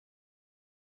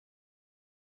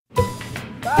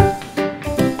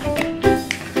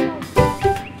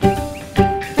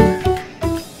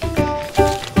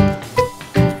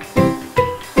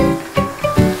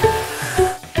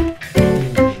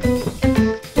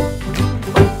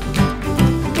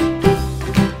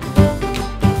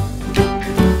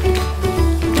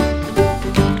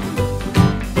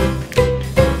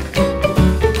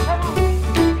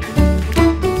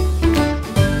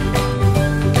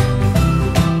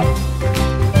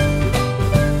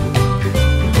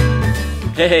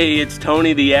Hey, it's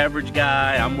Tony the Average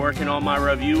Guy. I'm working on my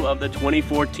review of the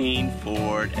 2014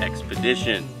 Ford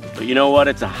Expedition. But you know what?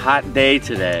 It's a hot day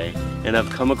today, and I've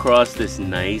come across this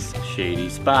nice shady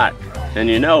spot. And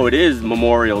you know, it is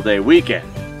Memorial Day weekend.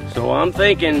 So I'm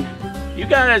thinking, you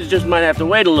guys just might have to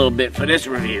wait a little bit for this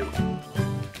review.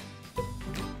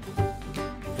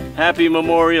 Happy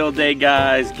Memorial Day,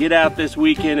 guys. Get out this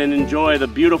weekend and enjoy the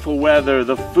beautiful weather,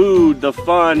 the food, the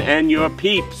fun, and your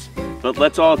peeps. But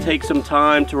let's all take some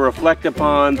time to reflect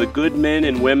upon the good men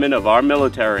and women of our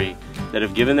military that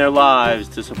have given their lives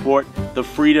to support the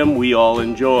freedom we all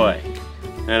enjoy.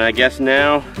 And I guess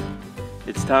now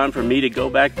it's time for me to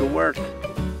go back to work.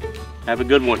 Have a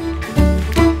good one.